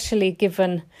 especially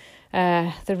given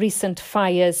the recent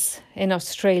fires in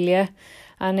Australia.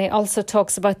 And it also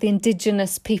talks about the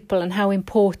indigenous people and how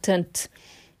important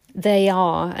they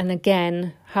are. And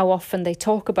again, how often they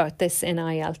talk about this in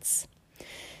IELTS.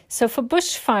 So for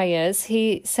bushfires,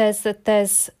 he says that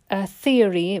there's a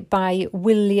theory by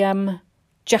William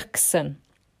Jackson.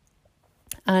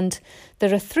 And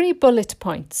there are 3 bullet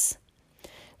points.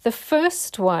 The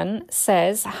first one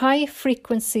says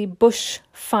high-frequency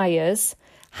bushfires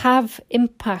have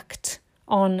impact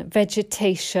on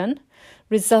vegetation,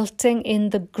 resulting in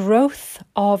the growth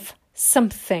of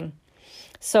something.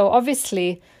 So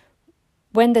obviously,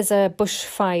 when there's a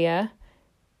bushfire,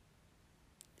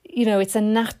 it's a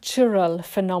natural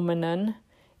phenomenon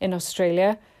in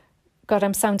Australia. God,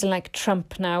 I'm sounding like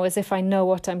Trump now, as if I know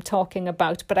what I'm talking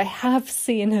about. But I have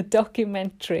seen a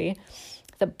documentary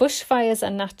that bushfires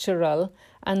are natural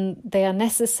and they are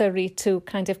necessary to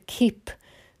kind of keep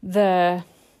the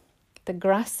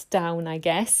grass down, I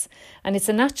guess. And it's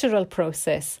a natural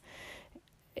process.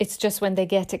 It's just when they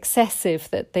get excessive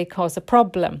that they cause a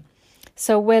problem.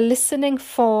 So we're listening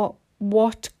for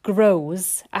what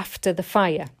grows after the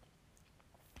fire.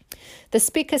 The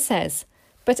speaker says,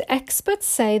 but experts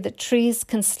say that trees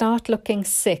can start looking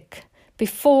sick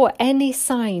before any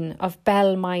sign of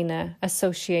Bell minor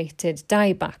associated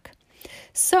dieback.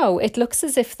 So it looks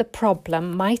as if the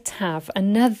problem might have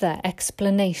another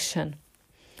explanation.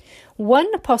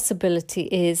 One possibility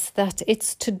is that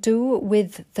it's to do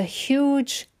with the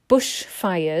huge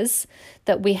bushfires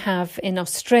that we have in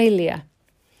Australia.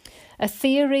 A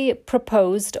theory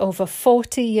proposed over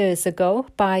 40 years ago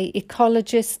by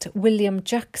ecologist William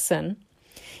Jackson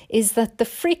is that the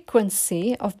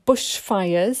frequency of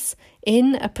bushfires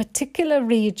in a particular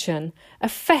region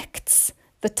affects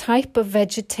the type of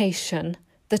vegetation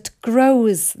that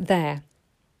grows there.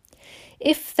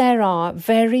 If there are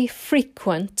very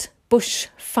frequent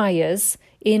bushfires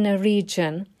in a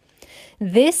region,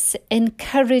 this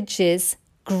encourages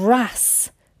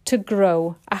grass to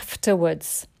grow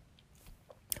afterwards.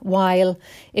 While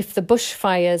if the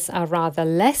bushfires are rather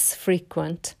less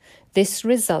frequent, this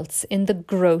results in the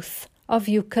growth of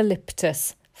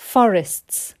eucalyptus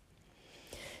forests.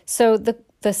 So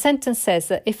the sentence says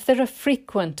that if there are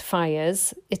frequent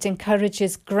fires, it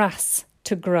encourages grass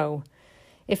to grow.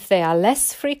 If they are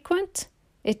less frequent,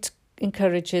 it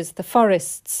encourages the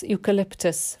forests,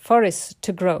 eucalyptus forests,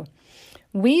 to grow.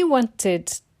 We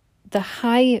wanted the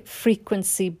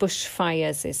high-frequency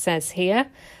bushfires, it says here,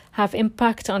 have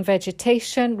impact on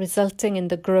vegetation, resulting in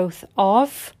the growth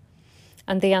of,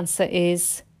 and the answer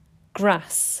is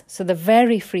grass. So the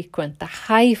very frequent, the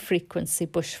high-frequency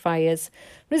bushfires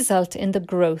result in the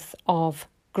growth of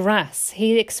grass.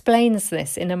 He explains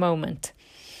this in a moment.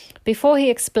 Before he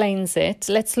explains it,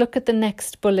 let's look at the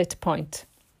next bullet point.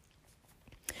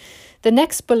 The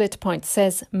next bullet point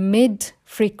says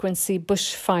mid-frequency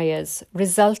bushfires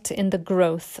result in the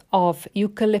growth of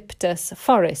eucalyptus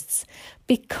forests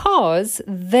because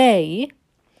they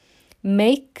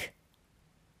make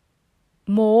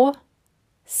more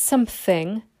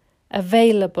something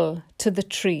available to the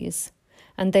trees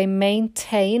and they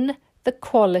maintain the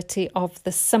quality of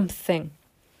the something.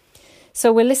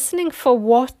 So we're listening for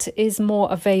what is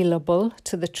more available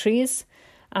to the trees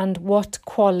and what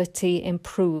quality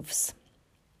improves.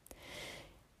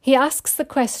 He asks the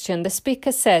question, the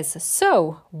speaker says,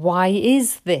 so why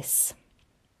is this?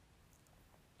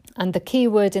 And the key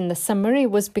word in the summary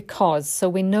was because, so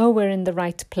we know we're in the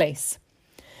right place.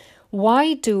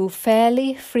 Why do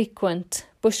fairly frequent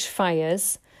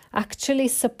bushfires actually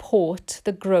support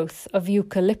the growth of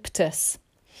eucalyptus?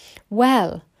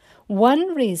 Well,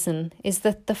 one reason is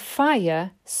that the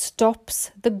fire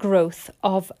stops the growth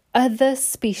of other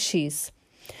species,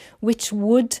 which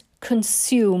would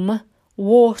consume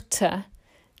water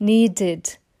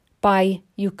needed by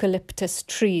eucalyptus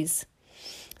trees.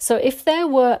 So if there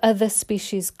were other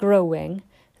species growing,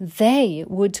 they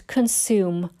would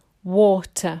consume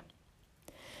water.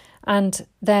 And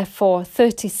therefore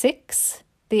 36,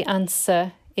 the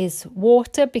answer is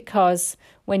water, because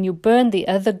when you burn the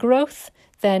other growth,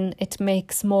 then it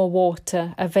makes more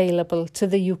water available to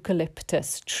the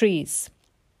eucalyptus trees.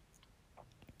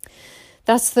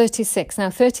 That's 36. Now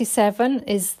 37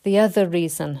 is the other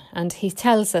reason, and he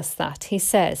tells us that. He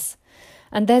says,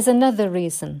 and there's another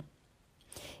reason.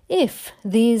 If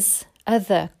these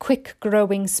other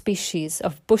quick-growing species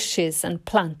of bushes and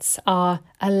plants are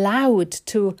allowed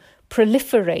to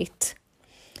proliferate,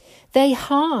 they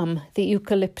harm the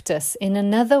eucalyptus in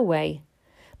another way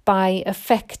by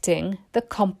affecting the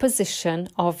composition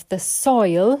of the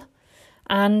soil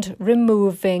and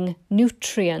removing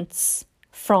nutrients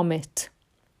from it.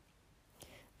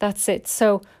 That's it.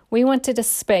 So we wanted a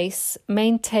space,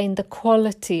 maintain the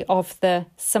quality of the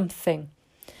something.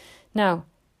 Now,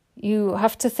 you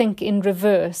have to think in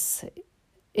reverse.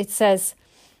 It says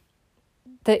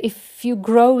that if you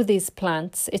grow these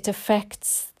plants, it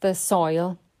affects the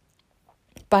soil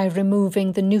by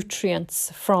removing the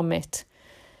nutrients from it.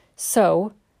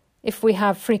 So, if we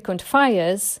have frequent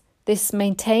fires, this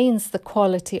maintains the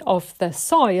quality of the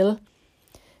soil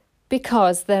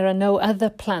because there are no other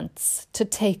plants to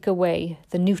take away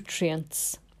the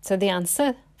nutrients. So the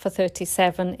answer for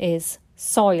 37 is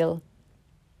soil.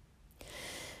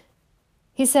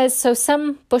 He says, so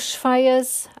some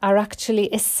bushfires are actually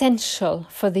essential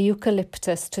for the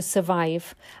eucalyptus to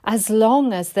survive as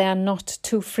long as they are not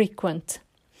too frequent.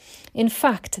 In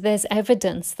fact, there's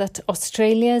evidence that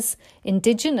Australia's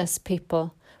indigenous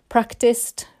people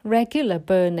practiced regular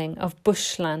burning of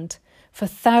bushland for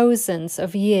thousands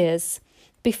of years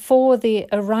before the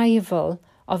arrival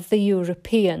of the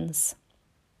Europeans.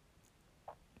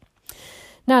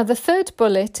 Now, the third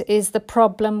bullet is the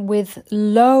problem with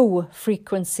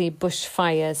low-frequency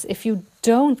bushfires, if you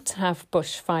don't have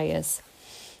bushfires.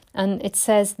 And it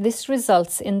says this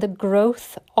results in the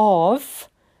growth of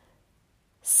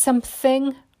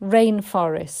something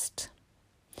rainforest.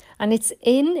 And it's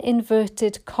in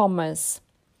inverted commas.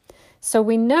 So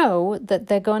we know that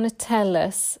they're going to tell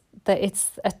us that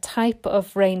it's a type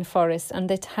of rainforest and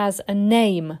it has a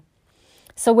name.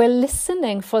 So we're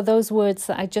listening for those words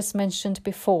that I just mentioned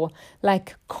before,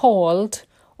 like called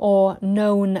or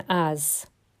known as.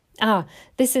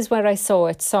 This is where I saw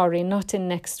it. Sorry, not in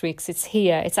next week's. It's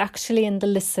here. It's actually in the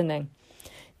listening.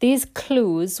 These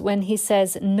clues when he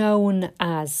says known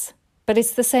as, but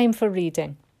it's the same for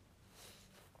reading.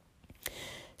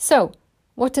 So,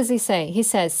 what does he say? He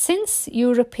says, since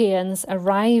Europeans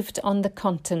arrived on the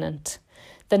continent,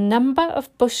 the number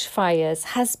of bushfires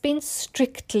has been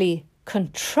strictly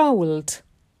controlled.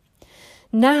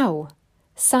 Now,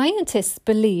 scientists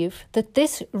believe that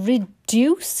this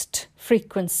reduced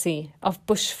frequency of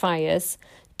bushfires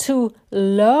to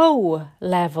low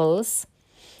levels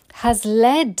has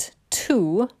led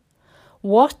to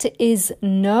what is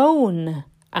known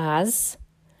as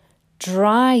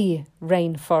dry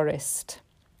rainforest.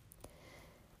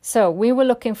 So we were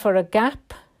looking for a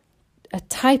gap, a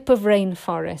type of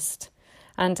rainforest,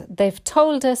 and they've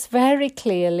told us very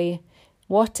clearly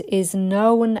what is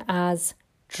known as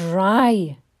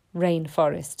dry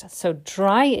rainforest. So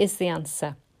dry is the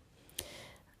answer.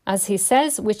 As he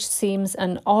says, which seems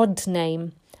an odd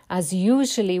name, as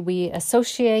usually we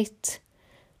associate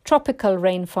tropical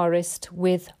rainforest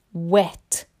with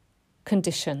wet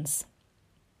conditions.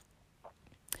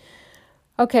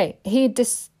 Okay,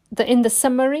 in the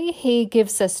summary, he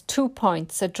gives us 2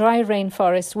 points. A dry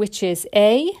rainforest, which is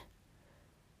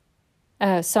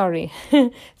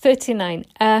 39,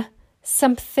 a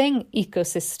something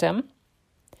ecosystem.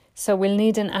 So we'll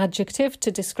need an adjective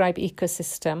to describe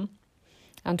ecosystem.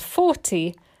 And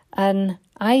 40, an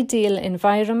ideal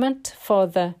environment for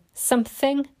the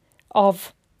something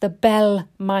of the bell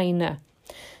miner.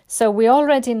 So we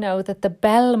already know that the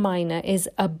bell miner is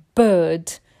a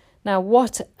bird. Now,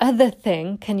 what other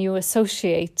thing can you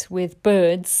associate with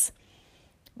birds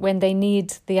when they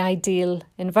need the ideal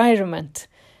environment?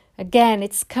 Again,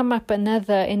 it's come up in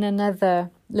another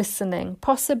listening,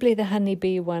 possibly the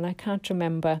honeybee one, I can't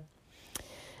remember.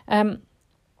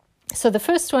 So the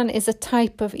first one is a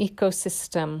type of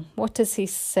ecosystem. What does he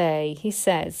say? He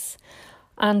says,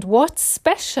 and what's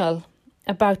special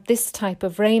about this type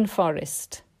of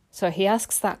rainforest? So he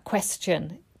asks that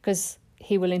question because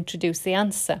he will introduce the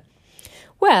answer.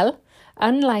 Well,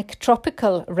 unlike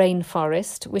tropical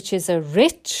rainforest, which is a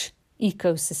rich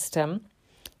ecosystem,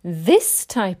 this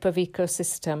type of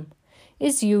ecosystem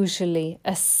is usually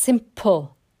a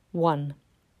simple one.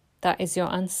 That is your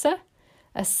answer,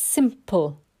 a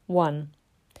simple one.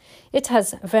 It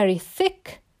has very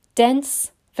thick,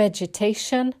 dense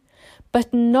vegetation,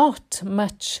 but not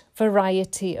much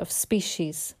variety of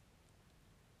species.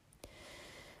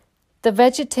 The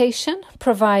vegetation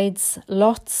provides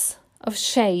lots of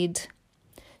shade.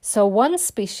 So one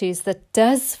species that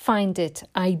does find it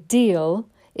ideal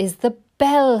is the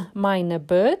bell miner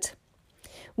bird,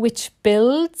 which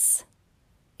builds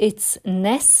its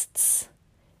nests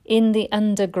in the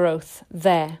undergrowth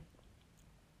there.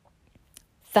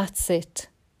 That's it.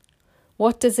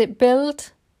 What does it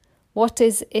build? What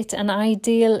is it an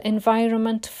ideal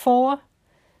environment for?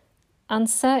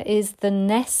 Answer is the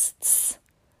nests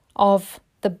of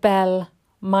the bell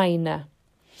miner.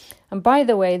 And by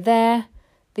the way, there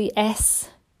the S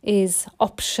is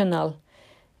optional.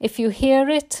 If you hear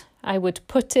it, I would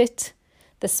put it.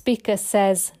 The speaker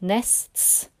says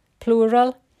nests,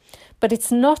 plural, but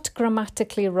it's not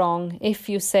grammatically wrong if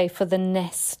you say for the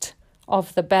nest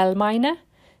of the bell miner,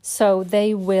 so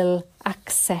they will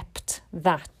accept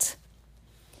that.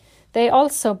 They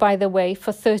also, by the way,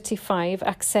 for 35,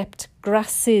 accept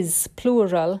grasses,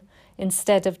 plural,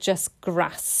 instead of just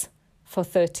grass for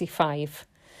 35.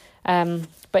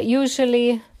 But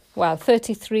usually,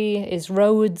 33 is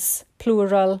roads,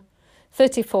 plural.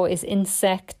 34 is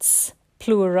insects,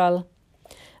 plural.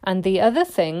 And the other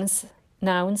things,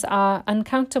 nouns, are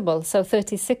uncountable. So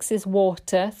 36 is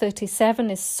water, 37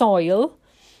 is soil,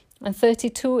 and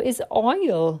 32 is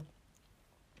oil.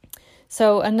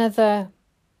 So another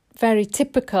very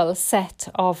typical set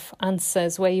of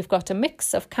answers where you've got a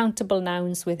mix of countable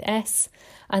nouns with S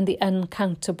and the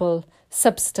uncountable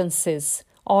substances,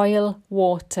 oil,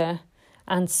 water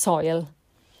and soil.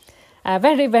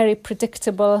 Very, very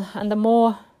predictable, and the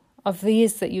more of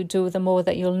these that you do, the more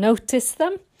that you'll notice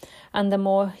them and the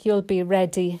more you'll be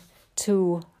ready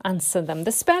to answer them.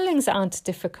 The spellings aren't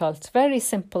difficult, very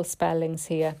simple spellings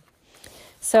here.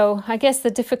 So I guess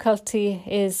the difficulty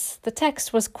is the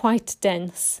text was quite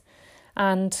dense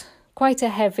and quite a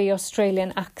heavy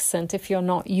Australian accent if you're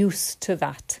not used to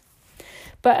that.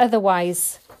 But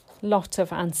otherwise, lot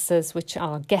of answers which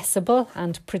are guessable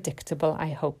and predictable, I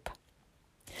hope.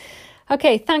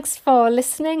 Okay, thanks for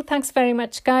listening. Thanks very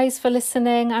much, guys, for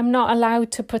listening. I'm not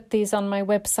allowed to put these on my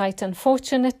website,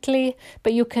 unfortunately,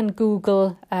 but you can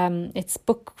Google, it's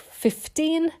book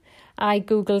 15. I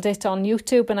Googled it on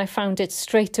YouTube and I found it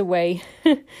straight away,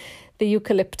 the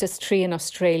eucalyptus tree in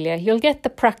Australia. You'll get the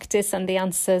practice and the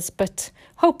answers, but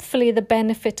hopefully the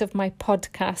benefit of my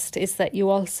podcast is that you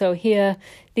also hear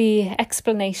the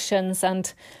explanations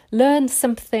and learn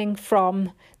something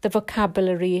from the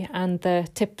vocabulary and the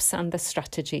tips and the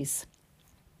strategies.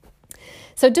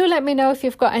 So do let me know if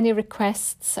you've got any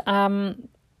requests.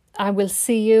 I will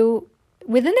see you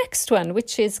with the next one,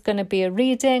 which is going to be a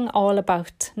reading all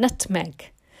about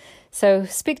nutmeg. So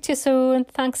speak to you soon.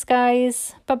 Thanks,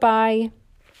 guys. Bye-bye.